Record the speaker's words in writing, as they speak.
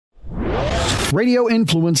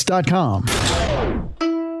radioinfluence.com.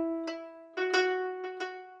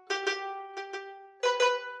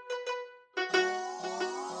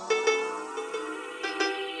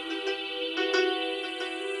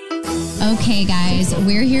 Okay, guys,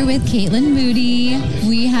 we're here with Caitlin Moody.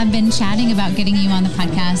 We have been chatting about getting you on the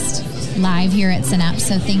podcast live here at Synapse,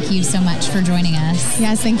 so thank you so much for joining us.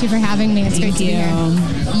 Yes, thank you for having me. It's great to be here.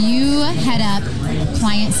 You head up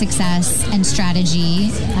client success and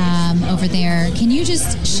strategy over there. Can you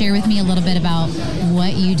just share with me a little bit about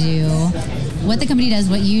what you do? What the company does,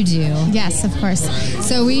 what you do. Yes, of course.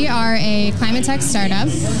 So we are a climate tech startup.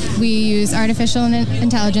 We use artificial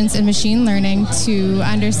intelligence and machine learning to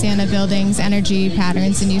understand a building's energy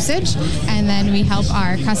patterns and usage, and then we help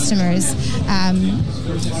our customers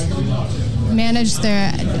manage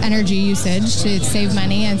their energy usage to save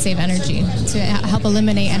money and save energy, to help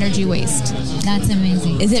eliminate energy waste. That's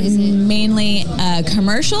amazing. Is it mainly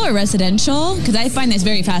commercial or residential? Because I find this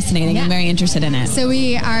very fascinating. Yeah. I'm very interested in it. So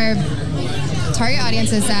we are... target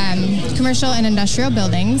audience is commercial and industrial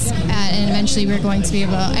buildings, and eventually we're going to be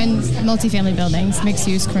able, and multifamily buildings, mixed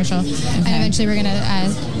use commercial, and eventually we're going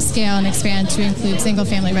to scale and expand to include single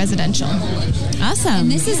family residential. Awesome.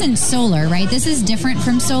 And this isn't solar, right? This is different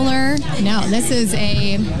from solar? No, this is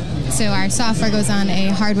so our software goes on a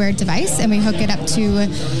hardware device and we hook it up to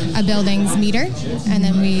a building's meter, and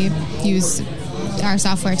then we use our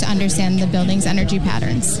software to understand the building's energy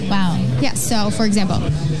patterns. Wow. Yeah, so for example,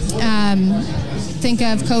 think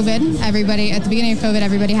of COVID. At the beginning of COVID,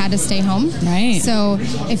 everybody had to stay home. Right. So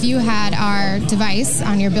if you had our device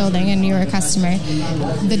on your building and you were a customer,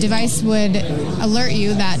 the device would alert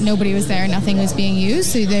you that nobody was there, nothing was being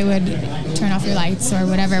used, so they would turn off your lights or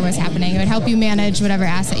whatever was happening. It would help you manage whatever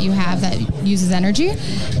asset you have that uses energy,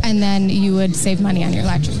 and then you would save money on your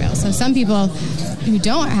electric bill. So some people who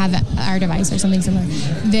don't have our device or something similar,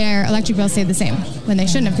 their electric bill stayed the same when they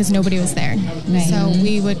shouldn't have because nobody was there. Right. So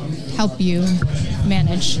we would help you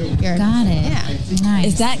manage your... Got it. Yeah. Nice.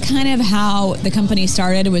 Is that kind of how the company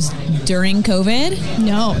started, was during COVID?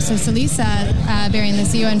 No. So Celisa Berrien, the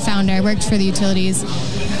CEO and founder, worked for the utility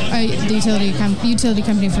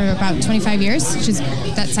company for about 25 years, which is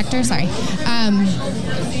that sector, sorry.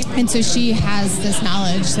 And so she has this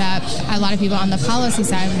knowledge that a lot of people on the policy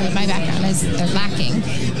side, with my background, is they're lacking.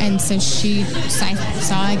 And so she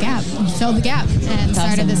saw a gap, filled the gap, and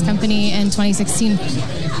started this company in 2016.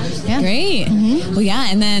 Yeah. Great. Mm-hmm. Well, yeah,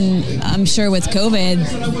 and then I'm sure with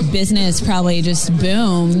COVID, business probably just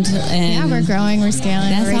boomed. And yeah, we're growing, we're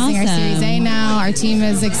scaling, we're raising our Series A now. Our team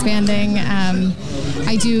is expanding.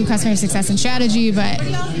 I do customer success and strategy, but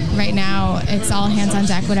right now it's all hands on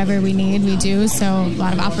deck. Whatever we need, we do. So a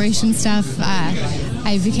lot of operations stuff.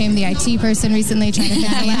 I became the IT person recently, trying to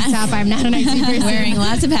fix my laptop. I'm not an IT person. Wearing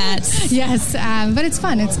lots of hats. Yes, but it's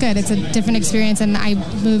fun. It's good. It's a different experience, and I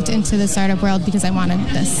moved into the startup world because I wanted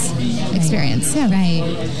this experience. Yeah. Right.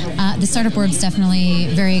 The startup world's definitely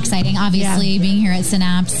very exciting. Obviously, being here at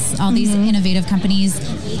Synapse, all these innovative companies.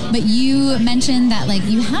 But you mentioned that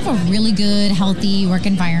you have a really good, healthy work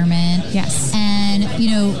environment. Yes. And,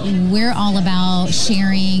 we're all about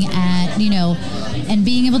sharing and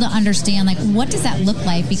being able to understand, what does that look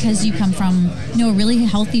like? Because you come from, a really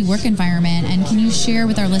healthy work environment. And can you share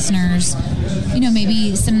with our listeners,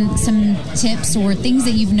 maybe some tips or things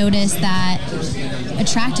that you've noticed that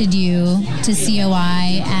attracted you to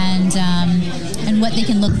COI and what they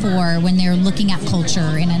can look for when they're looking at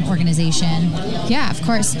culture in an organization? Yeah, of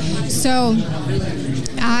course. So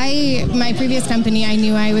my previous company, I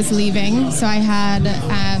knew I was leaving, so I had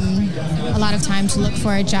a lot of time to look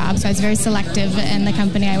for a job. So I was very selective in the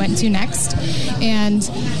company I went to next. And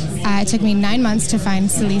it took me 9 months to find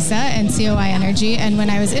Celisa and COI Energy. And when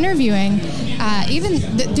I was interviewing, even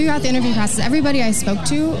throughout the interview process, everybody I spoke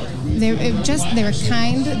to, they were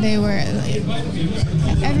kind.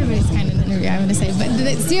 Everybody's kind in the interview, I want to say. But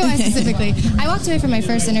the COI specifically, I walked away from my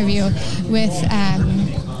first interview with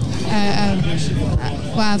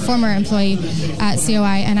a former employee at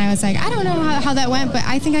COI, and I was like, I don't know how that went, but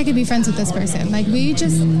I think I could be friends with this person.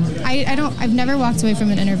 I've never walked away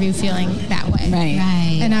from an interview feeling that way. Right.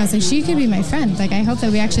 And I was like, she could be my friend. I hope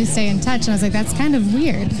that we actually stay in touch. And I was like, that's kind of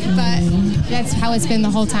weird, but that's how it's been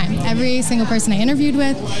the whole time. Every single person I interviewed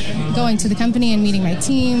with, going to the company and meeting my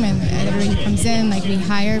team, and everybody who comes in, we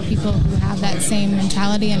hire people who have that same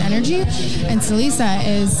mentality and energy. And Celisa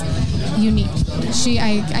is unique.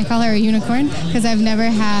 I call her a unicorn because I've never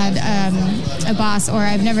had a boss, or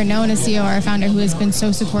I've never known a CEO or a founder who has been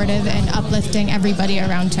so supportive and uplifting everybody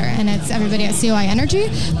around her. And it's everybody at COI Energy,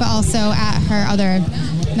 but also at her other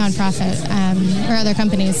nonprofit or other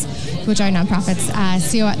companies which are nonprofits,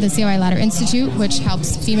 the COI Ladder Institute, which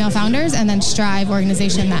helps female founders, and then Strive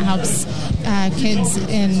organization that helps kids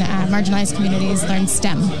in marginalized communities learn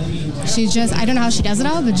STEM. She's just, I don't know how she does it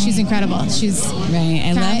all, but she's incredible. She's right.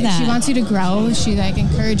 I love that. She wants you to grow. She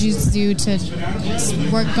encourages you to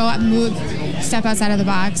go out, move, step outside of the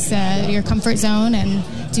box, your comfort zone, and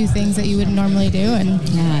do things that you wouldn't normally do. And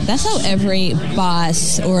that's how every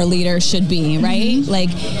boss or leader should be, right? Mm-hmm. Like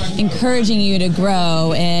encouraging you to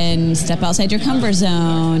grow and step outside your comfort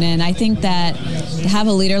zone. And I think that to have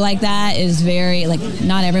a leader like that is very,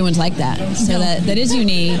 not everyone's like that. So that is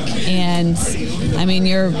unique. And I mean,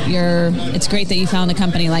 it's great that you found a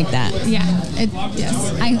company like that. Yeah.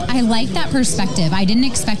 Yes. I like that perspective. I didn't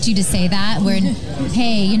expect you to say that when,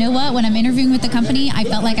 hey, you know what? When I'm interviewing with the company, I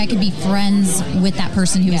felt like I could be friends with that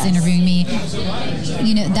person who was interviewing me.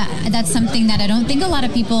 You know, that's something that I don't think a lot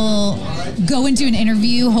of people go into an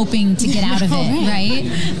interview hoping to get out of it,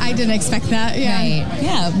 right? I didn't expect that. Yeah. Right.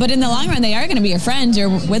 Yeah, but in the long run, they are going to be your friends. You're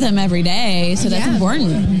with them every day, so that's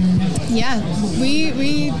important. Mm-hmm. Yeah.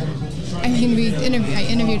 I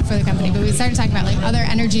interviewed for the company, but we started talking about other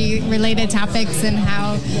energy related topics and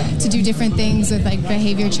how to do different things with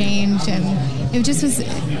behavior change, and it just was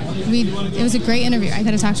it was a great interview. I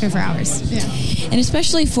could have talked to her for hours. Yeah. And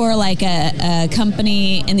especially for a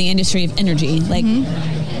company in the industry of energy,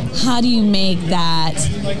 how do you make that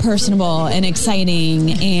personable and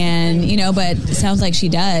exciting? And but it sounds like she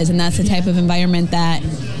does, and that's the type of environment that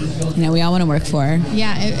we all want to work for.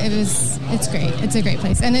 Yeah, it's great. It's a great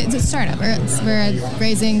place, and it's a startup. We're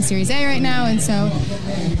raising Series A right now, and so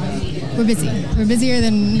we're busy. We're busier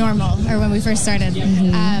than normal, or when we first started.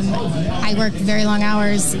 Mm-hmm. I work very long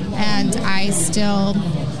hours, and I still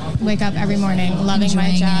wake up every morning loving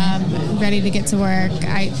my job, ready to get to work.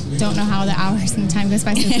 I don't know how the hours and time goes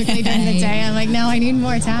by so quickly during the day. I'm no, I need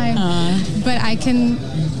more time. But I'm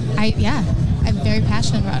very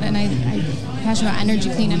passionate about it, and I'm passionate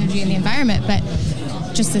about clean energy, and the environment, but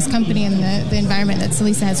just this company and the environment that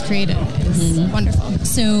Celisa has created is wonderful.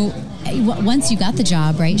 So once you got the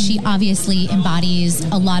job, right, she obviously embodies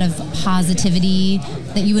a lot of positivity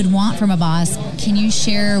that you would want from a boss. Can you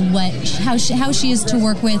share how she is to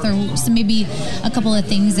work with, or maybe a couple of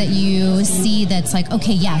things that you see that's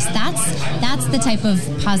okay, yes, that's the type of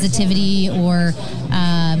positivity or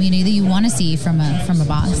that you want to see from a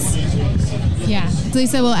boss? Yeah,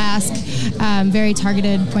 Celisa will ask very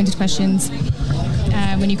targeted, pointed questions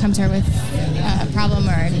when you come to her with a problem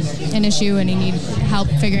or an issue and you need help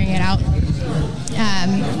figuring it out.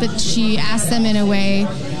 But she asks them in a way,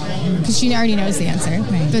 because she already knows the answer,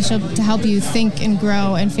 right, but to help you think and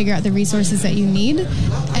grow and figure out the resources that you need,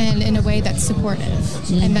 and in a way that's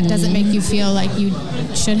supportive, and that doesn't make you feel like you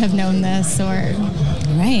should have known this, or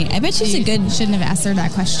right. I bet she's a good shouldn't have asked her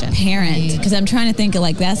that question parent, because I'm trying to think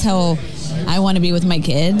of that's how I want to be with my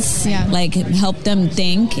kids. Yeah. Help them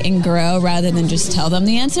think and grow rather than just tell them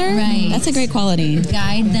the answer. Right. That's a great quality.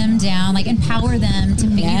 Guide them down, empower them to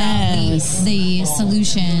figure out the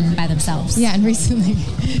solution by themselves. Yeah, and recently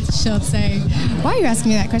she'll say, "Why are you asking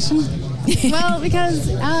me that question?" Well, because,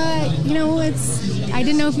 I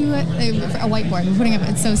didn't know if you had a whiteboard. We're putting up,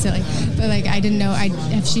 it's so silly. But, I didn't know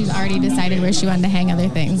if she's already decided where she wanted to hang other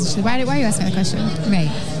things. She's like, why are you asking that question? Right.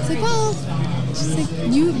 It's well, she's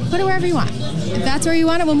like, you put it wherever you want. If that's where you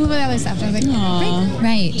want it, we'll move to the other stuff. And I was like,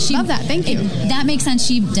 great. Right. Love that. Thank you. That makes sense.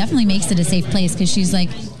 She definitely makes it a safe place, because she's like,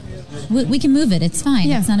 we can move it. It's fine.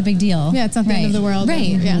 Yeah. It's not a big deal. Yeah, it's not the end of the world.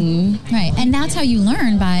 Right. Right. And that's how you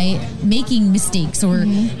learn, by making mistakes or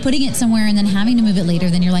putting it somewhere and then having to move it later.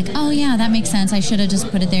 Then you're like, oh, yeah, that makes sense. I should have just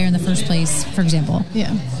put it there in the first place, for example.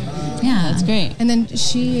 Yeah. Yeah. That's great. And then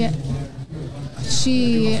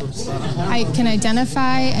I can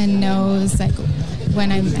identify and knows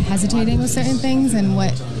when I'm hesitating with certain things, and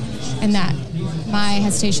that my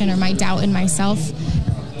hesitation or my doubt in myself,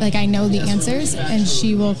 I know the answers, and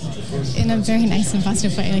she will, in a very nice and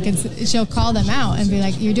positive way, she'll call them out and be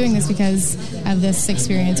like, you're doing this because of this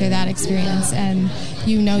experience or that experience, and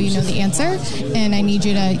you know the answer, and I need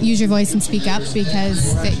you to use your voice and speak up,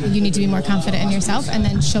 because you need to be more confident in yourself. And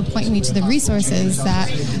then she'll point me to the resources that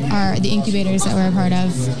are the incubators that we're a part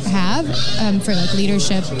of have for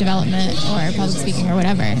leadership development or public speaking or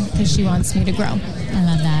whatever, because she wants me to grow. I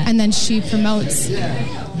love that. And then she promotes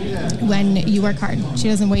when you work hard. She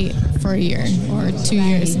doesn't wait for a year or 2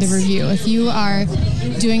 years to review. If you are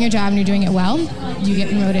doing your job and you're doing it well, you get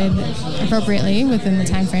promoted appropriately within the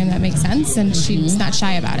time frame that makes sense, and she's not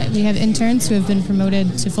shy about it. We have interns who have been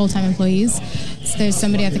promoted to full-time employees there's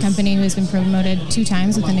somebody at the company who's been promoted 2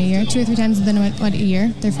 times within a year, 2 or 3 times within a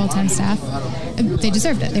year. They're full-time staff. They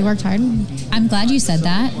deserved it. They worked hard. I'm glad you said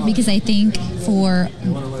that, because I think for,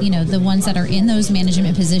 the ones that are in those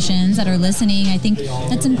management positions that are listening, I think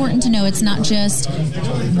that's important to know. It's not just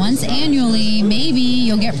once annually, maybe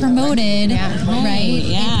you'll get promoted, right?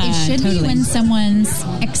 Yeah, it should be when someone's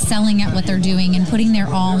excelling at what they're doing and putting their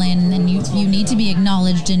all in, and you need to be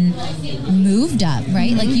acknowledged and moved up,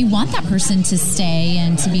 right? Like, you want that person to stay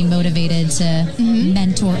and to be motivated to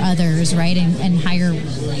mentor others, right? And hire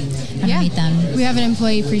underneath them. We have an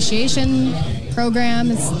employee appreciation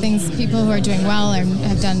program. It's people who are doing well or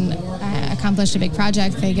have accomplished a big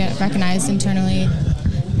project. They get recognized internally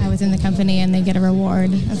within the company, and they get a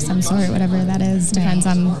reward of some sort, whatever that is, depends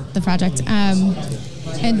on the project.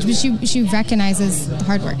 And she recognizes the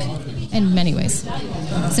hard work in many ways.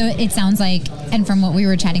 So it sounds like, and from what we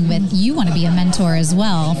were chatting with, you want to be a mentor as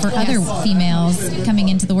well for other females coming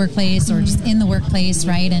into the workplace or just in the workplace,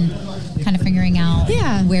 right? And kind of figuring out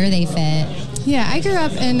where they fit. Yeah, I grew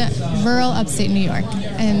up in rural upstate New York,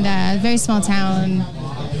 in a very small town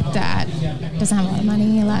that doesn't have a lot of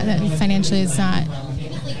money. Financially, it's not.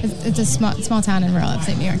 It's a small town in rural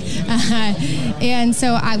upstate New York. And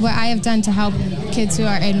so what I have done to help kids who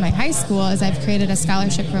are in my high school is I've created a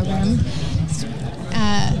scholarship program.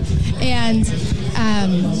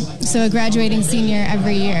 So a graduating senior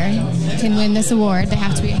every year can win this award. They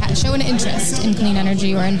have to show an interest in clean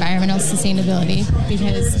energy or environmental sustainability,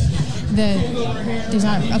 because there's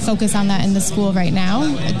not a focus on that in the school right now.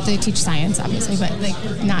 They teach science, obviously, but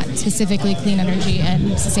not specifically clean energy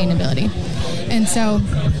and sustainability. And so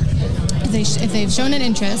if they've shown an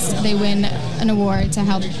interest, they win an award to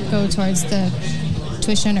help go towards the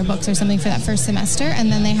tuition or books or something for that first semester,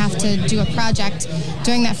 and then they have to do a project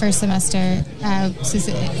during that first semester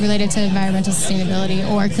related to environmental sustainability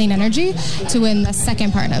or clean energy to win the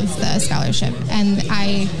second part of the scholarship. And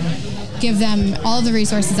I give them all the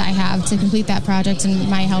resources I have to complete that project and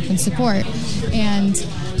my help and support. And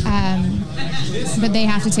but they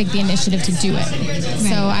have to take the initiative to do it. Right.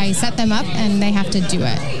 So I set them up, and they have to do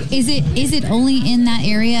it. Is it only in that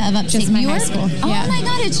area of upstate New York? High school. Oh my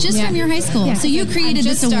God, it's just from your high school. Yeah. So you created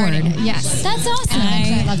this award. Yes. That's awesome.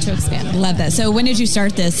 I'd love to expand. Love that. So when did you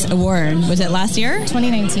start this award? Was it last year?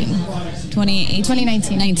 2019. 2018?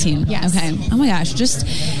 2019. 19. Yes. Okay. Oh my gosh. Just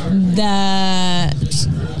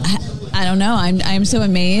I don't know. I'm so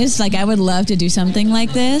amazed. Like, I would love to do something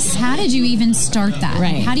like this. How did you even start that?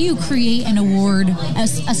 Right. How do you create an award, a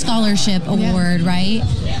scholarship award, right?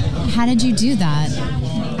 How did you do that?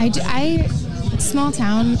 I small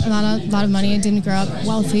town, a lot of money. I didn't grow up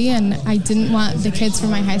wealthy, and I didn't want the kids from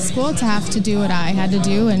my high school to have to do what I had to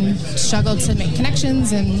do and struggle to make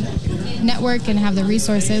connections and network and have the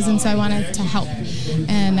resources. And so I wanted to help.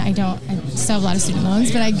 And I still have a lot of student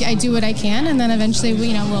loans, but I do what I can, and then eventually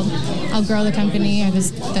I'll grow the company or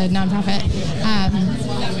the nonprofit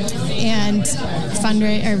and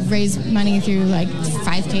fundraise or raise money through like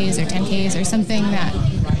 5Ks or 10Ks or something that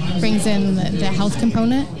brings in the health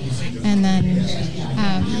component, and then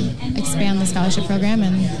expand the scholarship program.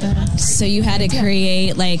 So you had to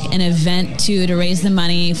create like an event to raise the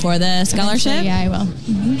money for the scholarship? Eventually, yeah, I will.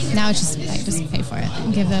 Mm-hmm. Now I just pay for it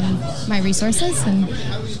and give them my resources, and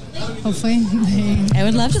hopefully I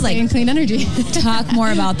would love to in clean energy. talk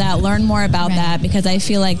more about that, learn more about that, because I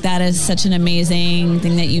feel like that is such an amazing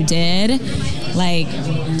thing that you did. Like,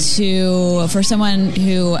 for someone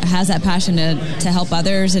who has that passion to help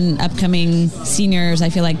others and upcoming seniors, I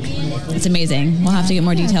feel like it's amazing. We'll have to get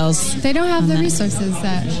more details. They don't have the resources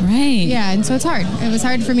that. Right. Yeah, and so it's hard. It was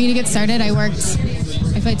hard for me to get started. I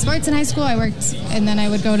played sports in high school. And then I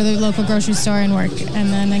would go to the local grocery store and work. And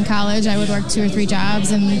then in college, I would work 2 or 3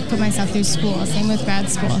 jobs and put myself through school. Same with grad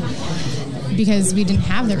school, because we didn't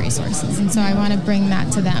have the resources. And so I want to bring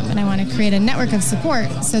that to them, and I want to create a network of support.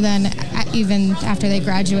 So then even after they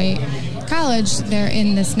graduate college, they're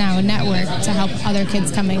in this now network to help other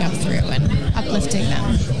kids coming up through and uplifting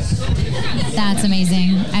them. That's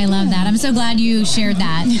amazing. I love that. I'm so glad you shared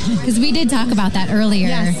that, because we did talk about that earlier.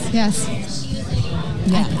 Yes.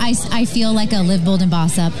 Yeah. I feel like a Live Bold and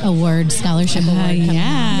Boss Up award, scholarship award.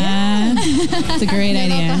 Yeah. It's a great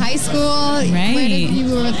idea. Local high school. Right. Where did you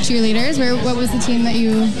were with cheerleaders? What was the team that you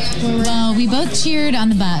were? Well, we both cheered on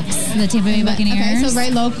the Bucks, the Tampa Bay Buccaneers. Okay, so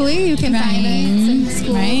right locally, you can find some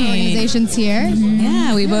schools and organizations here. Mm-hmm.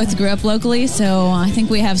 Yeah, we both grew up locally, so I think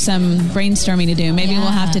we have some brainstorming to do. Maybe we'll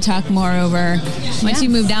have to talk more over once you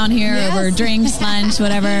move down here, over drinks, lunch,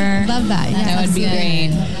 whatever. Love that. That would be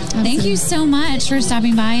great. Thank you so much for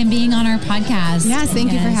stopping by and being on our podcast. Yes,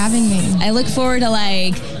 thank you for having me. I look forward to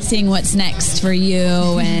seeing what's next for you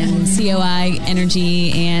and COI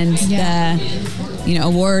Energy and the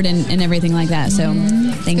award and everything like that. So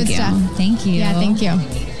thank you. Stuff. Thank you. Yeah, thank you.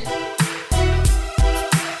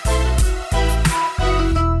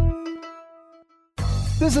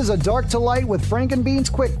 This is A Dark to Light with Frank and Beans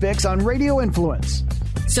Quick Fix on Radio Influence.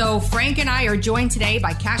 So Frank and I are joined today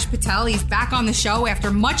by Kash Patel. He's back on the show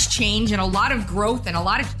after much change and a lot of growth and a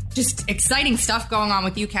lot of just exciting stuff going on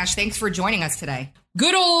with you, Kash. Thanks for joining us today.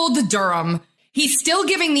 Good old Durham. He's still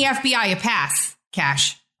giving the FBI a pass,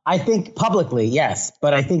 Kash. I think publicly, yes.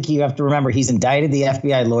 But I think you have to remember he's indicted the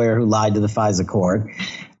FBI lawyer who lied to the FISA court.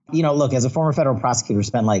 Look, as a former federal prosecutor,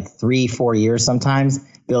 spent like 3-4 years sometimes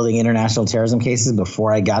building international terrorism cases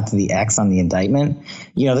before I got to the X on the indictment.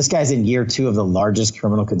 This guy's in year 2 of the largest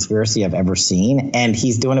criminal conspiracy I've ever seen, and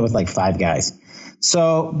he's doing it with like 5 guys.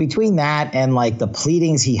 So between that and like the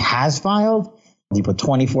pleadings he has filed, he put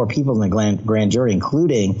 24 people in the grand jury,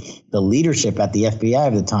 including the leadership at the FBI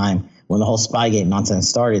at the time when the whole Spygate nonsense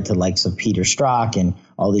started, to likes of Peter Strzok and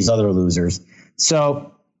all these other losers.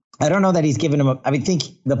 So I don't know that he's given him I think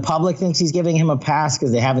the public thinks he's giving him a pass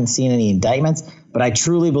because they haven't seen any indictments. But I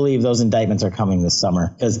truly believe those indictments are coming this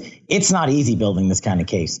summer because it's not easy building this kind of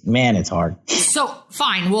case. Man, it's hard. So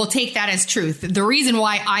fine, we'll take that as truth. The reason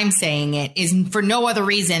why I'm saying it is for no other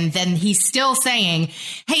reason than he's still saying,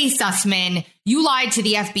 hey, Sussman, you lied to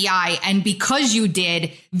the FBI. And because you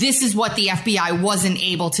did, this is what the FBI wasn't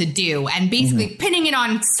able to do. And basically pinning it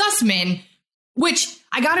on Sussman, which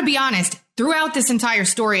I got to be honest, throughout this entire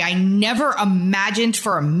story, I never imagined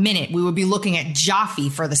for a minute we would be looking at Jaffe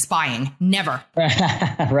for the spying. Never.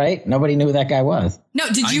 Right? Nobody knew who that guy was. No,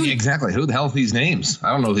 did you? Exactly. Who the hell are these names?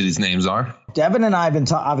 I don't know who these names are. Devin and I have been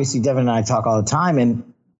obviously Devin and I talk all the time,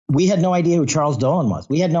 and we had no idea who Charles Dolan was.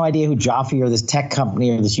 We had no idea who Jaffe or this tech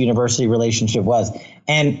company or this university relationship was.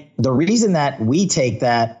 And the reason that we take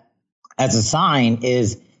that as a sign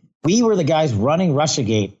is we were the guys running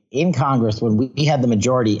Russiagate in Congress when we had the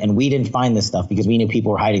majority, and we didn't find this stuff because we knew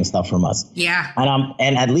people were hiding stuff from us. Yeah.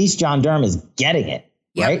 And at least John Durham is getting it,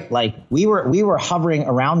 right? Like we were hovering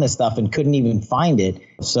around this stuff and couldn't even find it.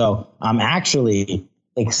 So I'm actually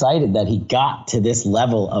excited that he got to this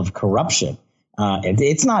level of corruption.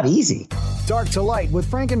 It's not easy. Dark to Light with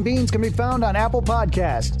Frank and Beans can be found on Apple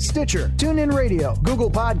Podcasts, Stitcher, TuneIn Radio,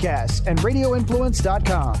 Google Podcasts, and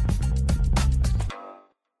RadioInfluence.com.